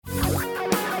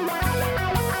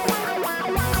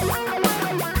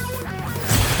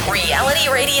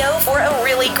Radio for a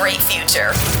really great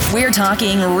future. We're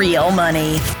talking real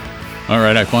money. All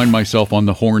right, I find myself on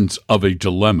the horns of a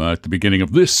dilemma at the beginning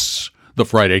of this, the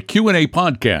Friday Q&A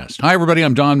podcast. Hi, everybody.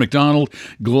 I'm Don McDonald.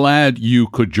 Glad you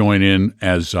could join in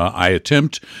as I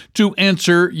attempt to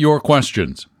answer your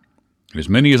questions, as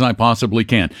many as I possibly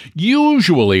can.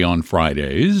 Usually on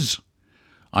Fridays,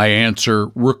 I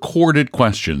answer recorded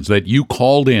questions that you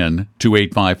called in to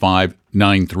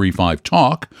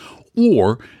 855-935-TALK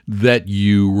or that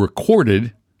you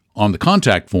recorded on the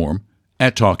contact form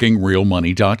at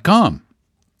talkingrealmoney.com.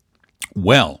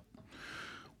 Well,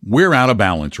 we're out of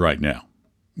balance right now.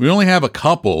 We only have a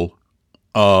couple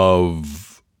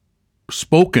of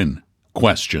spoken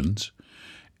questions,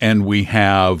 and we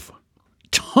have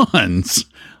tons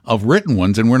of written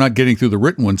ones, and we're not getting through the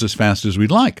written ones as fast as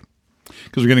we'd like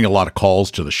because we're getting a lot of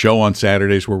calls to the show on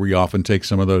Saturdays where we often take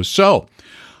some of those. So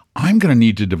I'm going to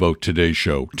need to devote today's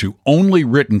show to only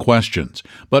written questions,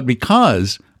 but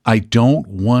because I don't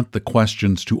want the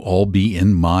questions to all be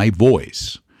in my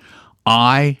voice,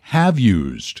 I have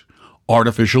used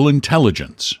artificial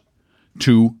intelligence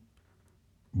to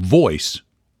voice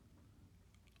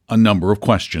a number of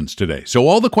questions today. So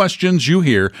all the questions you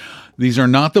hear, these are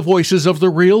not the voices of the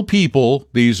real people.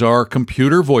 These are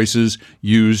computer voices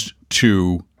used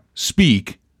to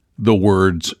speak the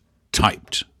words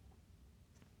typed.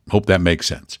 Hope that makes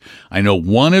sense. I know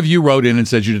one of you wrote in and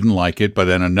said you didn't like it, but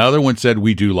then another one said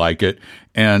we do like it,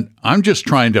 and I'm just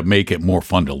trying to make it more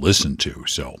fun to listen to,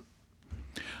 so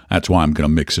that's why I'm going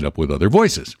to mix it up with other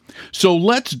voices. So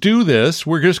let's do this.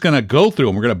 We're just going to go through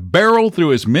them. We're going to barrel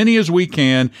through as many as we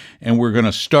can, and we're going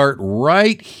to start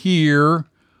right here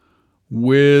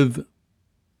with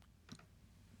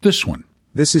this one.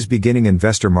 This is beginning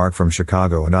investor Mark from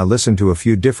Chicago, and I listen to a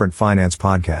few different finance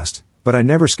podcasts, but I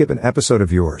never skip an episode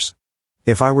of yours.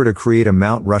 If I were to create a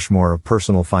Mount Rushmore of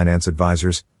personal finance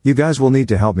advisors, you guys will need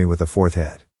to help me with a fourth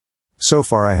head. So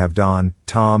far I have Don,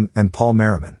 Tom, and Paul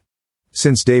Merriman.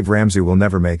 Since Dave Ramsey will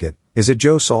never make it, is it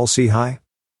Joe Saul-Sehy?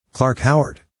 Clark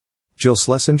Howard? Jill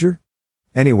Schlesinger?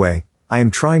 Anyway, I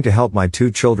am trying to help my two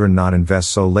children not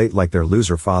invest so late like their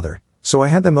loser father, so I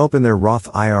had them open their Roth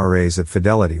IRAs at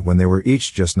Fidelity when they were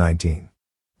each just 19.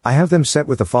 I have them set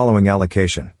with the following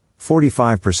allocation: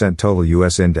 45% total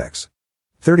U.S. index,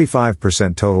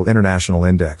 35% total international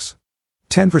index,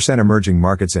 10% emerging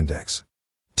markets index,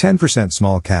 10%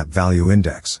 small cap value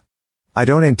index. I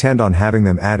don't intend on having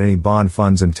them add any bond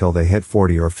funds until they hit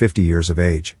 40 or 50 years of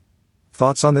age.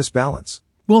 Thoughts on this balance?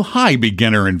 Well, hi,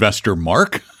 beginner investor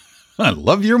Mark. I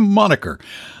love your moniker.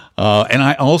 And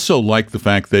I also like the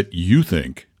fact that you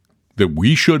think that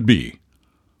we should be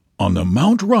on the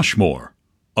Mount Rushmore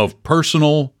of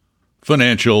personal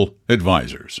financial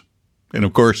advisors. And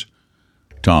of course,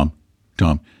 Tommy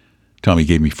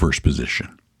gave me first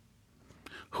position.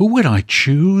 Who would I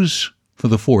choose for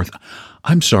the fourth?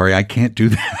 I'm sorry, I can't do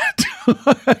that.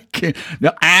 I can't.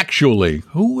 Now, actually,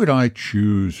 who would I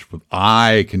choose?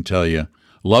 I can tell you.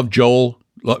 Love Joe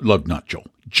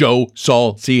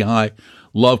Saul-Sehy.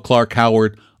 Love Clark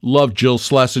Howard. Love Jill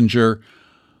Schlesinger.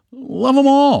 Love them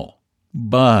all.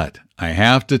 But I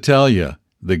have to tell you,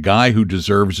 the guy who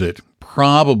deserves it,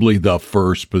 probably the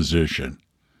first position,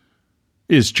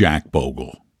 is Jack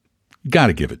Bogle. Got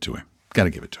to give it to him.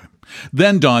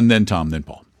 Then Don, then Tom, then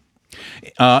Paul.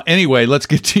 Anyway, let's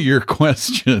get to your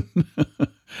question.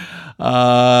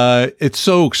 It's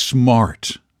so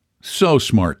smart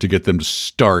to get them to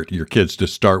start, your kids to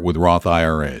start with Roth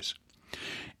IRAs.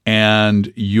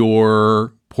 And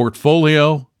your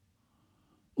portfolio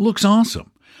looks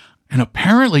awesome. And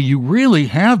apparently you really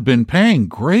have been paying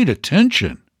great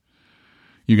attention.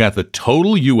 You got the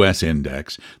total U.S.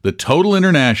 index, the total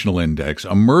international index,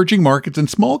 emerging markets, and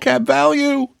small cap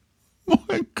value.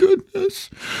 My goodness.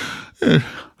 It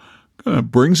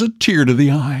brings a tear to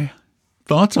the eye.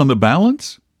 Thoughts on the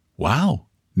balance? Wow,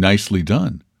 nicely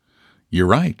done. You're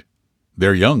right.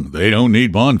 They're young. They don't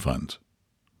need bond funds.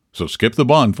 So skip the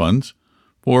bond funds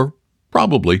for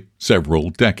probably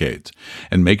several decades.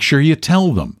 And make sure you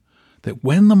tell them that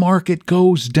when the market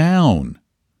goes down,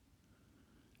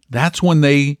 that's when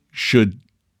they should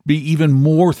be even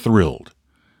more thrilled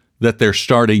that they're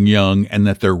starting young and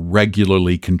that they're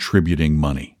regularly contributing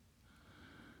money.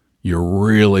 You're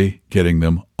really getting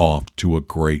them off to a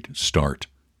great start.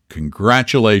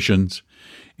 Congratulations.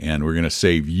 And we're going to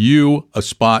save you a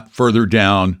spot further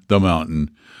down the mountain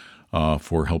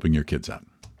for helping your kids out.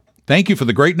 Thank you for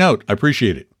the great note. I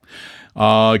appreciate it.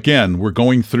 Again, we're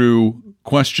going through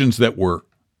questions that were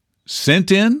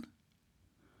sent in,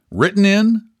 written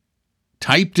in,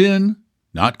 typed in,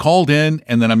 not called in,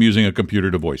 and then I'm using a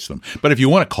computer to voice them. But if you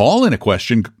want to call in a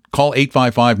question, call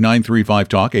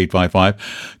 855-935-TALK,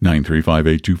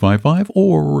 855-935-8255,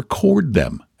 or record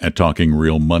them at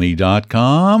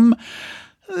talkingrealmoney.com.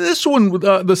 This one,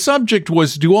 the subject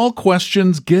was, do all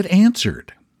questions get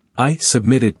answered? I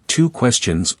submitted 2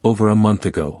 questions over a month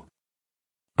ago.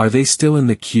 Are they still in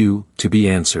the queue to be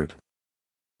answered?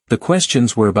 The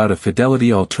questions were about a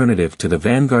Fidelity alternative to the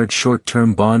Vanguard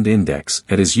short-term bond index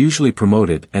that is usually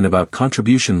promoted and about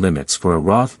contribution limits for a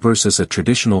Roth versus a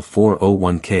traditional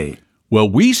 401k. Well,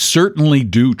 we certainly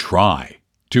do try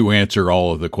to answer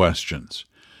all of the questions.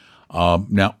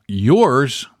 Now,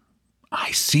 yours,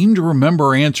 I seem to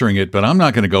remember answering it, but I'm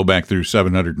not going to go back through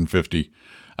 750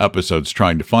 episodes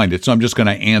trying to find it, so I'm just going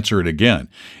to answer it again.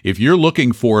 If you're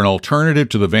looking for an alternative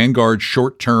to the Vanguard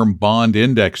Short-Term Bond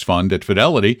Index Fund at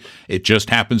Fidelity, it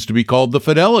just happens to be called the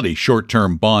Fidelity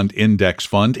Short-Term Bond Index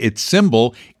Fund. Its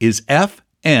symbol is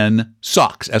FN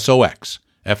SOX, S-O-X,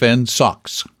 FN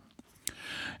SOX.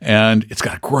 And it's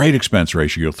got a great expense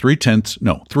ratio,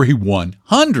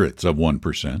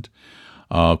 0.03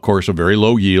 Of course, a very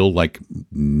low yield, like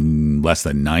less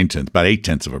than 0.9, about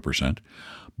 0.8%.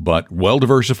 But well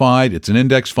diversified. It's an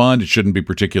index fund. It shouldn't be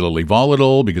particularly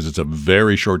volatile because it's a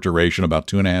very short duration, about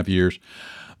 2.5 years.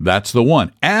 That's the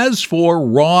one. As for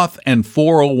Roth and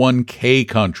 401k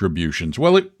contributions,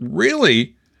 well, it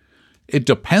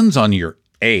depends on your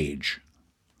age.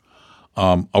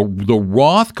 The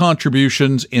Roth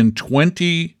contributions in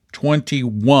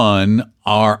 2021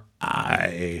 are,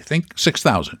 I think,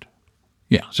 6,000.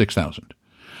 Yeah, 6,000.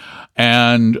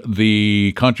 And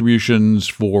the contributions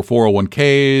for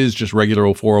 401ks, just regular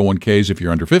old 401ks, if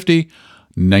you're under 50,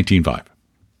 19.5.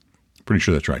 Pretty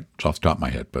sure that's right. It's off the top of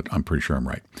my head, but I'm pretty sure I'm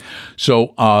right.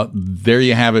 So there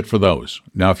you have it for those.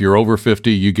 Now, if you're over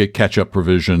 50, you get catch-up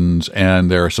provisions,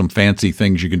 and there are some fancy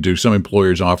things you can do. Some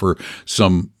employers offer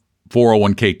some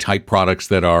 401k type products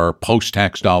that are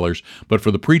post-tax dollars, but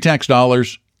for the pre-tax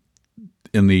dollars,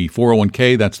 in the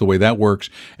 401k, that's the way that works.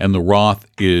 And the Roth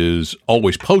is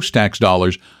always post-tax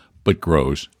dollars, but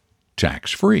grows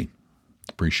tax-free.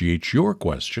 Appreciate your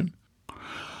question.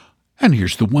 And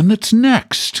here's the one that's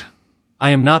next.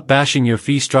 I am not bashing your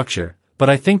fee structure, but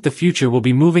I think the future will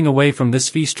be moving away from this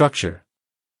fee structure.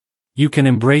 You can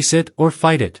embrace it or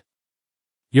fight it.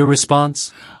 Your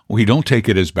response? We don't take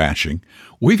it as bashing.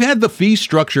 We've had the fee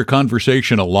structure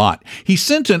conversation a lot. He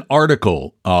sent an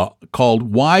article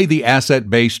called Why the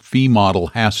Asset-Based Fee Model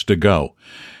Has to Go.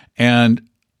 And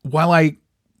while I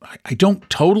don't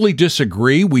totally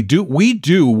disagree, we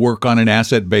do work on an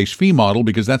asset-based fee model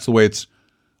because that's the way it's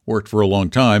worked for a long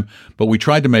time. But we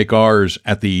tried to make ours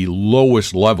at the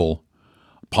lowest level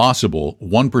possible,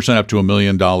 1% up to $1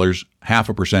 million,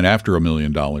 0.5% after $1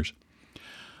 million.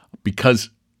 Because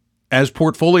as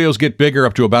portfolios get bigger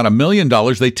up to about $1 million,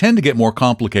 they tend to get more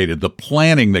complicated. The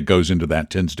planning that goes into that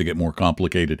tends to get more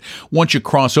complicated. Once you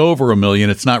cross over $1 million,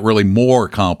 it's not really more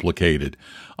complicated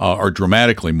or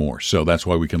dramatically more. So that's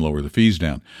why we can lower the fees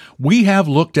down. We have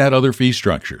looked at other fee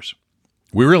structures.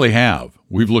 We really have.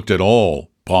 We've looked at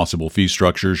all possible fee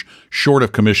structures. Short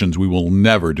of commissions, we will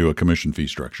never do a commission fee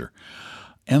structure.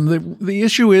 And the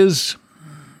issue is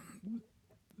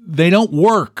they don't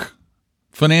work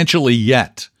financially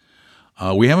yet.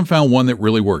 We haven't found one that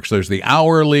really works. There's the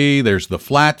hourly, there's the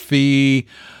flat fee.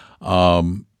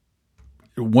 One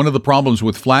of the problems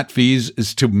with flat fees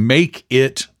is to make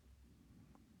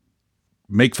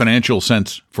financial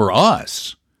sense for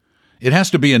us. It has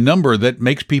to be a number that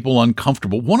makes people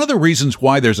uncomfortable. One of the reasons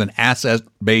why there's an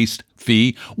asset-based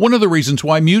fee, one of the reasons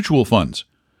why mutual funds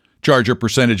charge a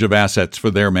percentage of assets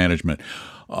for their management.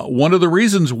 One of the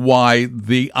reasons why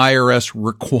the IRS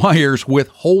requires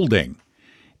withholding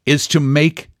is to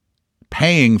make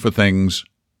paying for things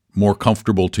more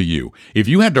comfortable to you. If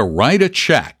you had to write a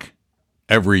check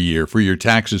every year for your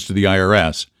taxes to the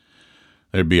IRS,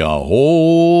 there'd be a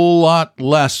whole lot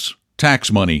less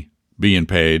tax money being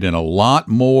paid and a lot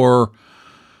more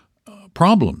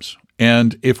problems.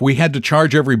 And if we had to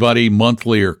charge everybody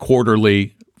monthly or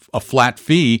quarterly a flat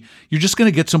fee, you're just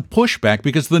going to get some pushback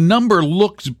because the number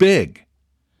looks big.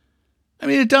 I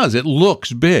mean, it does. It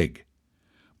looks big.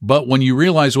 But when you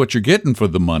realize what you're getting for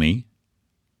the money,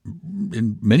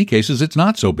 in many cases, it's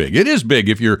not so big. It is big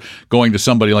if you're going to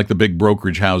somebody like the big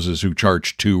brokerage houses who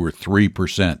charge 2 or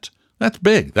 3%. That's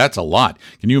big. That's a lot.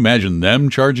 Can you imagine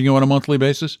them charging you on a monthly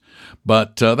basis?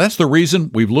 But that's the reason.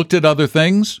 We've looked at other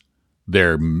things.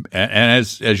 And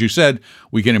as you said,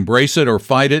 we can embrace it or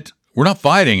fight it. We're not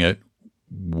fighting it.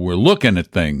 We're looking at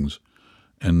things.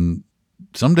 And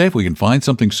someday if we can find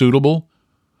something suitable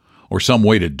or some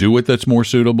way to do it that's more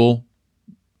suitable,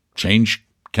 change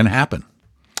can happen.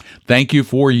 Thank you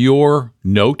for your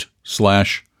note / I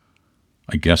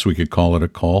guess we could call it a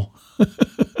call.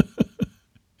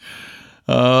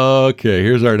 Okay,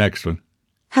 here's our next one.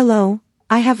 Hello,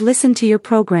 I have listened to your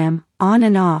program, on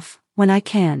and off, when I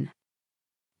can.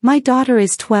 My daughter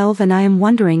is 12 and I am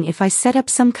wondering if I set up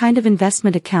some kind of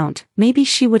investment account, maybe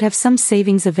she would have some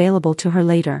savings available to her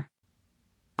later.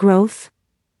 Growth?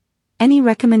 Any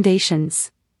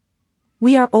recommendations?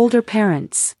 We are older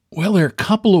parents. Well, there are a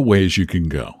couple of ways you can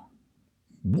go.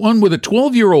 One, with a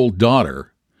 12-year-old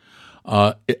daughter,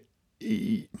 it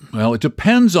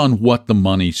depends on what the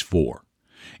money's for.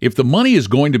 If the money is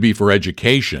going to be for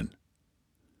education,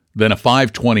 then a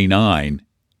 529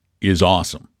 is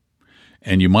awesome.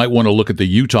 And you might want to look at the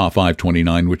Utah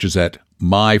 529, which is at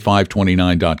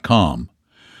my529.com.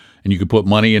 And you can put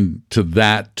money into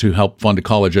that to help fund a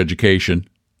college education,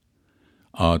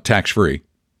 tax-free.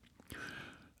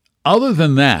 Other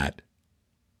than that,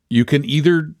 you can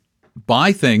either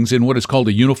buy things in what is called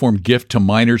a uniform gift to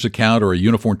minors account or a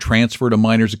uniform transfer to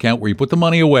minors account, where you put the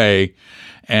money away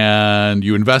and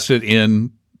you invest it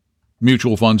in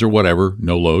mutual funds or whatever,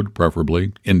 no load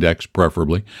preferably, index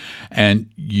preferably, and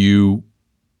you're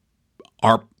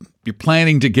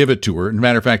planning to give it to her. As a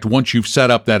matter of fact, once you've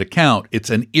set up that account, it's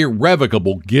an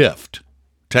irrevocable gift,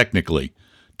 technically,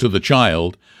 to the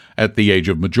child at the age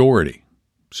of majority.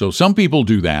 So some people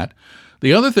do that.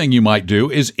 The other thing you might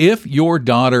do is if your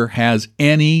daughter has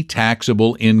any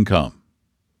taxable income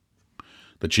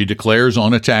that she declares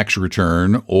on a tax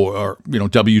return or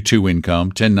W-2 income,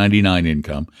 1099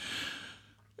 income,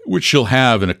 which she'll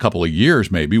have in a couple of years,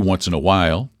 maybe once in a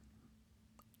while,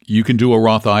 you can do a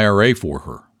Roth IRA for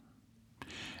her.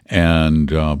 And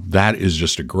that is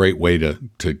just a great way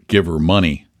to give her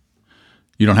money.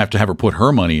 You don't have to have her put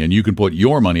her money in. You can put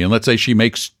your money in. Let's say she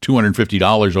makes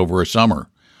 $250 over a summer.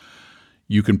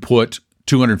 You can put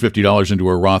 $250 into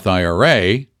a Roth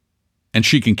IRA, and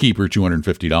she can keep her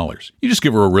 $250. You just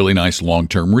give her a really nice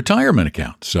long-term retirement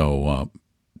account. So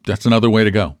that's another way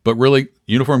to go. But really,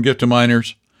 uniform gift to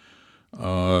minors,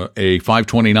 a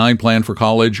 529 plan for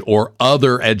college or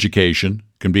other education.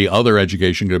 Can be other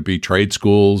education, could be trade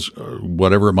schools,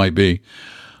 whatever it might be.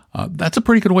 That's a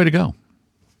pretty good way to go.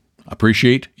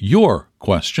 Appreciate your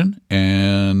question,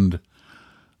 and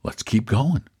let's keep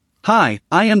going. Hi,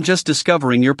 I am just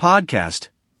discovering your podcast.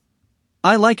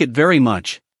 I like it very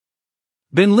much.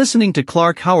 Been listening to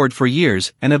Clark Howard for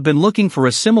years and have been looking for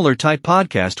a similar type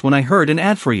podcast when I heard an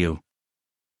ad for you.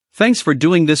 Thanks for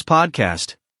doing this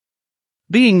podcast.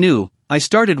 Being new, I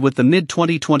started with the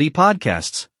mid-2020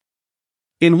 podcasts.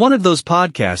 In one of those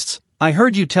podcasts, I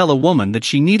heard you tell a woman that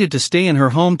she needed to stay in her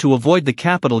home to avoid the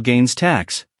capital gains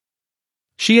tax.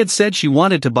 She had said she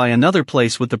wanted to buy another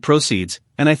place with the proceeds,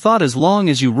 and I thought as long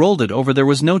as you rolled it over there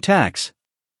was no tax.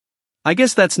 I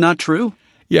guess that's not true?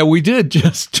 Yeah, we did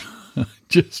just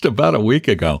about a week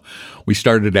ago. We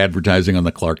started advertising on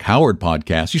the Clark Howard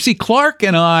podcast. You see, Clark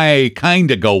and I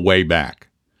kind of go way back.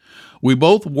 We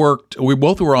both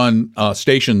were on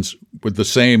stations with the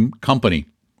same company.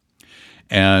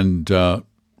 And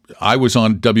I was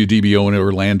on WDBO in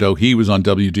Orlando. He was on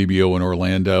WDBO in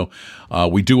Orlando.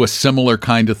 We do a similar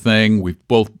kind of thing. We're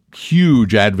both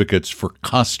huge advocates for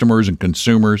customers and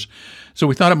consumers. So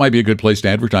we thought it might be a good place to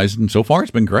advertise. And so far,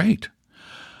 it's been great.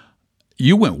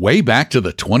 You went way back to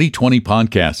the 2020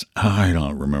 podcast. I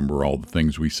don't remember all the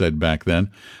things we said back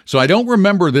then. So I don't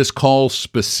remember this call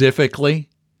specifically.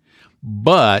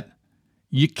 But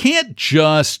you can't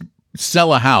just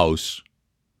sell a house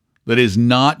that is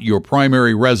not your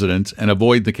primary residence and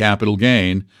avoid the capital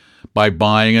gain by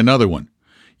buying another one.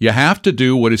 You have to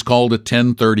do what is called a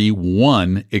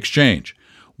 1031 exchange,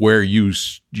 where you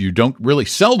don't really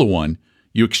sell the one,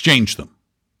 you exchange them.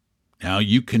 Now,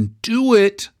 you can do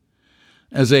it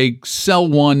as a sell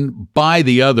one, buy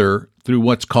the other through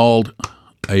what's called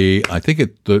it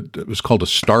was called a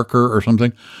Starker or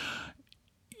something.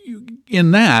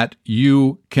 In that,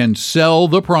 you can sell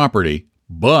the property,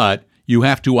 but you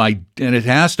have to, and it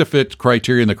has to fit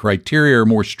criteria, and the criteria are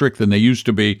more strict than they used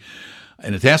to be.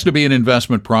 And it has to be an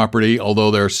investment property,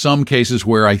 although there are some cases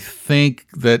where I think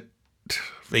that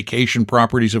vacation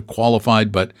properties have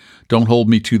qualified, but don't hold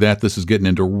me to that. This is getting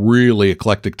into really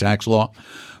eclectic tax law.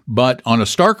 But on a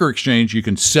Starker exchange, you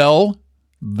can sell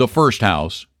the first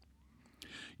house.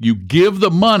 You give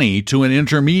the money to an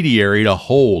intermediary to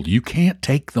hold. You can't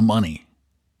take the money.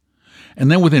 And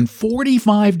then within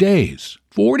 45 days,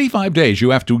 you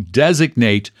have to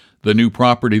designate the new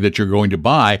property that you're going to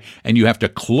buy, and you have to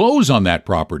close on that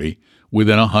property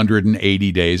within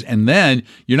 180 days. And then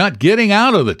you're not getting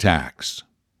out of the tax.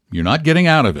 You're not getting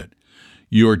out of it.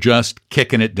 You're just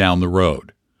kicking it down the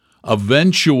road.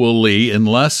 Eventually,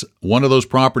 unless one of those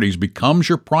properties becomes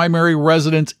your primary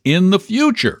residence in the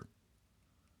future,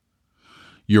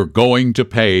 you're going to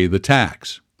pay the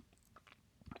tax.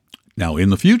 Now, in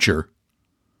the future,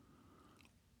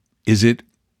 is it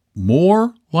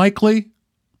more likely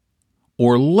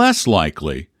or less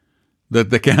likely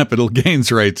that the capital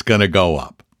gains rate's going to go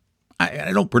up?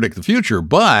 I don't predict the future,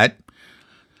 but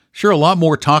sure, a lot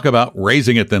more talk about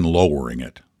raising it than lowering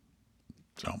it.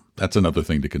 So that's another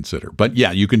thing to consider. But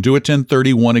yeah, you can do a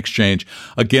 1031 exchange.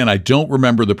 Again, I don't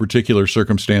remember the particular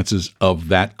circumstances of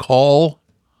that call,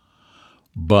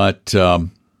 but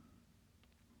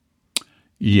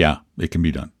yeah, it can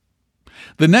be done.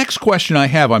 The next question I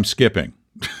have, I'm skipping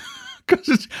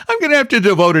because I'm going to have to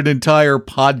devote an entire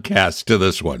podcast to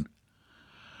this one.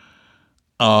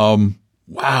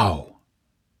 Wow.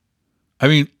 I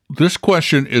mean, this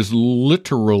question is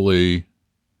literally,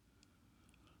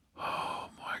 oh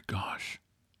my gosh.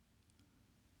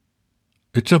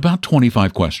 It's about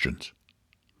 25 questions.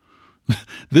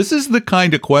 This is the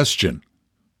kind of question.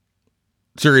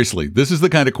 Seriously, this is the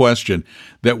kind of question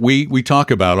that we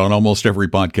talk about on almost every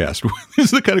podcast. This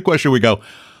is the kind of question we go,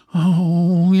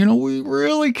 oh, we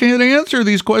really can't answer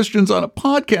these questions on a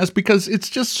podcast because it's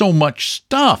just so much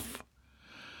stuff.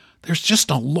 There's just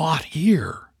a lot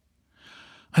here.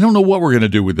 I don't know what we're going to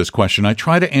do with this question. I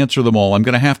try to answer them all. I'm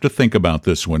going to have to think about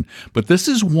this one. But this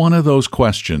is one of those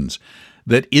questions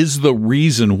that is the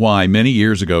reason why many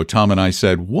years ago, Tom and I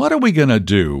said, what are we going to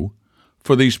do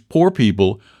for these poor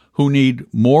people who need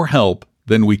more help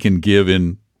than we can give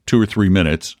in 2 or 3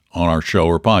 minutes on our show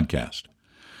or podcast?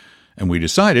 And we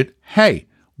decided, hey,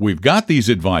 we've got these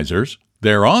advisors.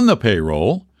 They're on the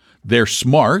payroll. They're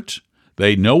smart.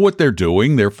 They know what they're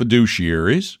doing. They're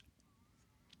fiduciaries.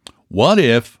 What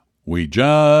if we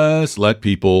just let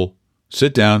people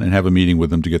sit down and have a meeting with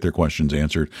them to get their questions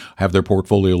answered, have their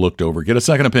portfolio looked over, get a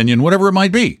second opinion, whatever it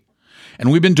might be?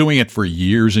 And we've been doing it for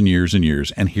years and years and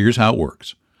years. And here's how it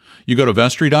works. You go to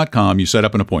Vestry.com, you set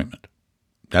up an appointment.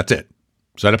 That's it.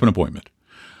 Set up an appointment.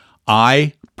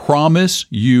 I promise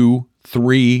you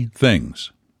 3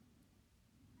 things.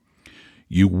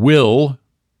 You will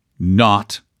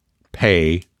not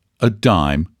pay a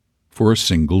dime for a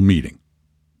single meeting.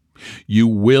 You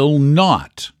will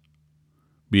not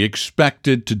be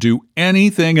expected to do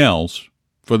anything else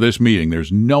for this meeting.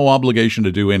 There's no obligation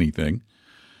to do anything.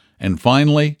 And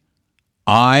finally,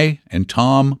 I and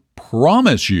Tom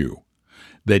promise you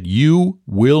that you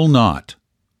will not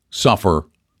suffer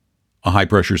a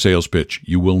high-pressure sales pitch.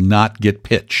 You will not get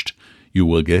pitched. You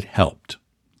will get helped.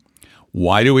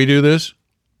 Why do we do this?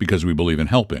 Because we believe in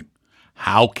helping.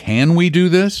 How can we do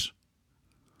this?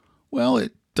 Well,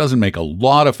 it doesn't make a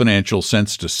lot of financial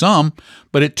sense to some,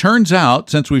 but it turns out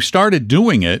since we've started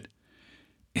doing it,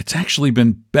 it's actually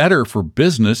been better for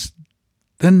business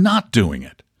than not doing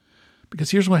it.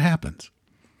 Because here's what happens.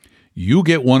 You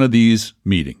get one of these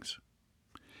meetings.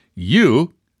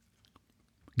 You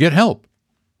get help.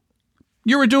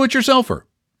 You're a do-it-yourselfer.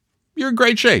 You're in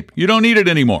great shape. You don't need it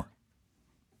anymore.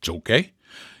 It's okay.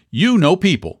 You know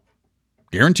people.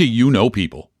 Guarantee you know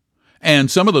people.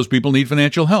 And some of those people need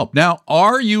financial help. Now,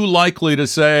 are you likely to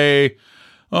say,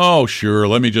 oh, sure,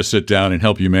 let me just sit down and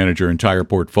help you manage your entire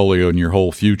portfolio and your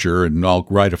whole future, and I'll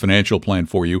write a financial plan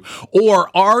for you? Or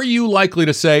are you likely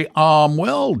to say,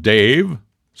 well, Dave,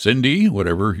 Cindy,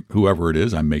 whoever it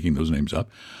is, I'm making those names up,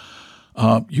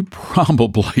 you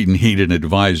probably need an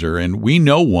advisor, and we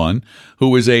know one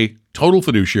who is a total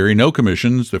fiduciary, no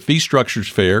commissions, the fee structure's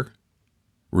fair,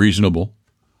 reasonable,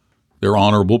 they're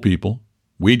honorable people.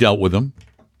 We dealt with them.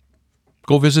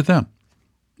 Go visit them.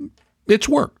 It's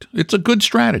worked. It's a good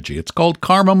strategy. It's called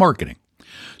karma marketing.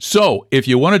 So if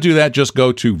you want to do that, just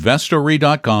go to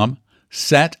Vestory.com,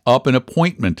 set up an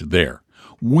appointment there.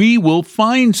 We will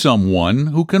find someone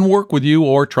who can work with you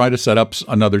or try to set up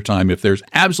another time if there's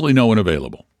absolutely no one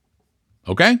available.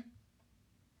 Okay?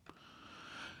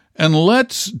 And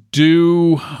let's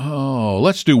do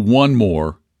one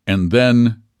more, and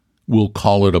then we'll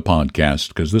call it a podcast,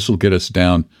 because this will get us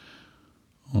down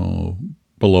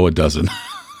below a dozen.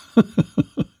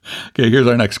 Okay, here's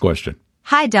our next question.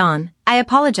 Hi, Don. I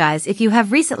apologize if you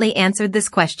have recently answered this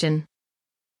question.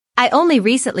 I only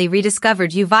recently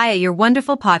rediscovered you via your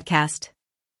wonderful podcast.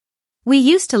 We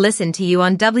used to listen to you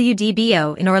on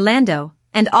WDBO in Orlando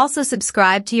and also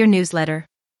subscribe to your newsletter.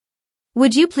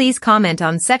 Would you please comment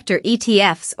on sector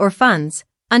ETFs or funds?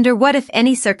 Under what, if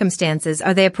any, circumstances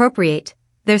are they appropriate?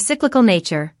 Their cyclical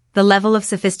nature, the level of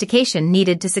sophistication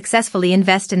needed to successfully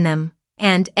invest in them,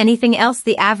 and anything else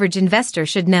the average investor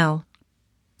should know.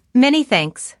 Many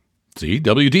thanks. See,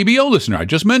 WDBO listener, I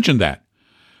just mentioned that.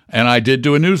 And I did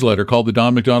do a newsletter called the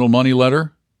Don McDonald Money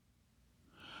Letter.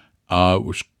 It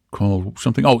was called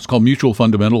something. Oh, it's called Mutual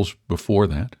Fundamentals before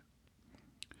that.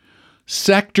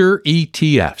 Sector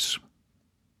ETFs.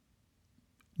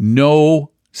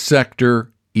 No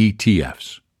sector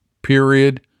ETFs.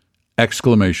 Period.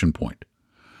 Exclamation point.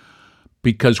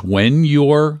 Because when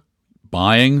you're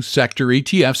buying sector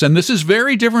ETFs, and this is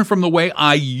very different from the way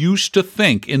I used to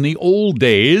think in the old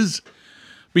days,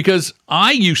 because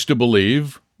I used to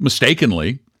believe,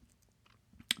 mistakenly,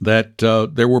 that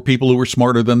there were people who were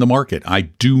smarter than the market. I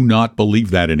do not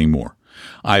believe that anymore.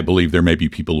 I believe there may be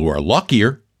people who are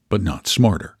luckier, but not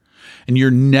smarter. And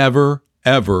you're never,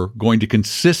 ever going to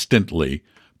consistently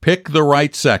pick the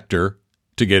right sector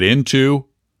to get into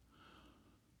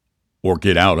or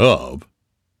get out of,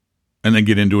 and then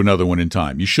get into another one in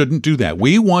time. You shouldn't do that.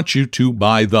 We want you to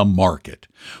buy the market.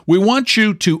 We want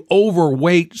you to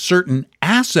overweight certain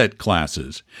asset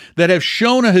classes that have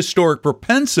shown a historic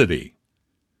propensity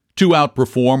to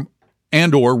outperform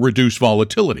and or reduce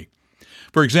volatility.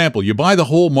 For example, you buy the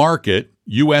whole market,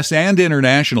 U.S. and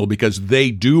international, because they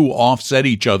do offset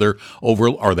each other over,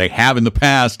 or they have in the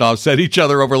past offset each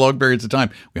other over long periods of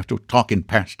time. We have to talk in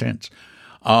past tense.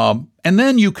 And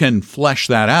then you can flesh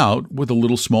that out with a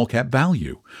little small cap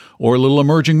value or a little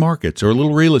emerging markets or a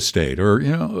little real estate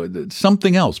or,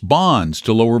 something else, bonds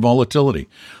to lower volatility.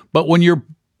 But when you're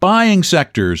buying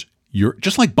sectors, you're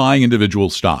just like buying individual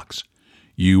stocks.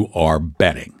 You are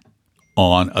betting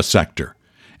on a sector.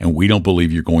 And we don't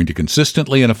believe you're going to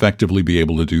consistently and effectively be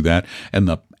able to do that. And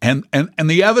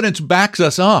the evidence backs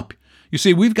us up. You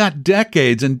see, we've got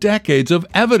decades and decades of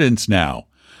evidence now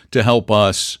to help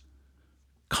us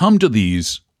come to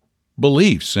these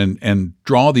beliefs and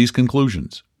draw these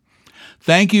conclusions.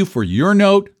 Thank you for your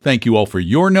note. Thank you all for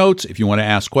your notes. If you want to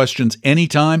ask questions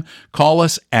anytime, call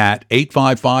us at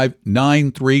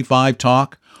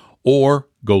 855-935-TALK or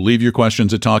go leave your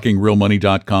questions at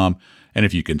talkingrealmoney.com. And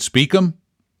if you can speak them,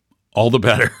 all the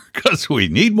better, because we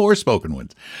need more spoken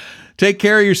ones. Take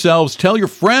care of yourselves. Tell your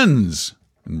friends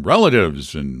and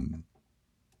relatives and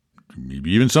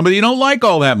maybe even somebody you don't like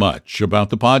all that much about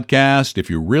the podcast. If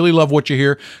you really love what you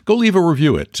hear, go leave a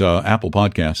review at Apple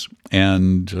Podcasts.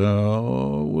 And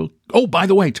by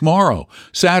the way, tomorrow,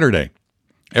 Saturday,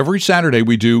 every Saturday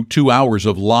we do 2 hours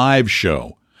of live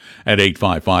show at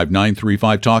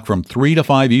 855-935-TALK from 3 to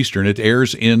 5 Eastern. It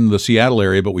airs in the Seattle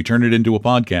area, but we turn it into a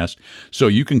podcast. So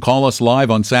you can call us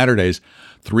live on Saturdays,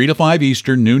 3 to 5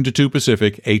 Eastern, noon to 2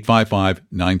 Pacific,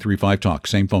 855-935-TALK.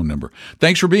 Same phone number.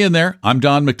 Thanks for being there. I'm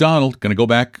Don McDonald. Going to go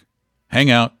back, hang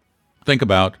out, think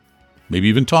about, maybe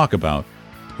even talk about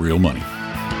real money.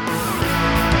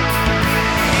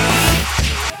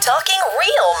 Talking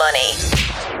real money.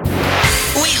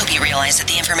 We hope you realize that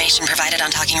the information provided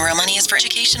on Talking Real Money is for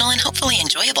educational and hopefully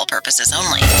enjoyable purposes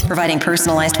only. Providing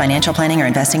personalized financial planning or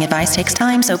investing advice takes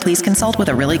time, so please consult with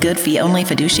a really good fee-only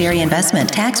fiduciary investment,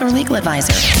 tax, or legal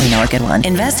advisor. We know a good one.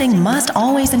 Investing must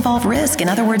always involve risk. In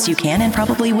other words, you can and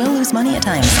probably will lose money at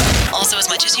times. Also, as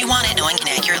much as you want it, no one can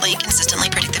accurately, consistently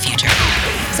predict the future.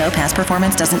 So past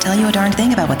performance doesn't tell you a darn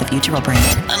thing about what the future will bring.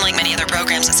 Unlike many other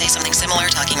programs that say something similar,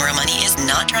 Talking Real Money is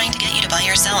not trying to get you to buy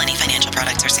or sell any financial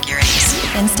products or securities.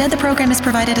 Instead, the program is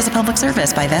provided as a public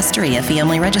service by Vestry, a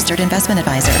fee-only registered investment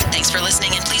advisor. Thanks for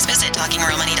listening, and please visit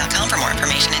talkingrealmoney.com for more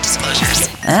information and disclosures.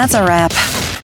 That's a wrap.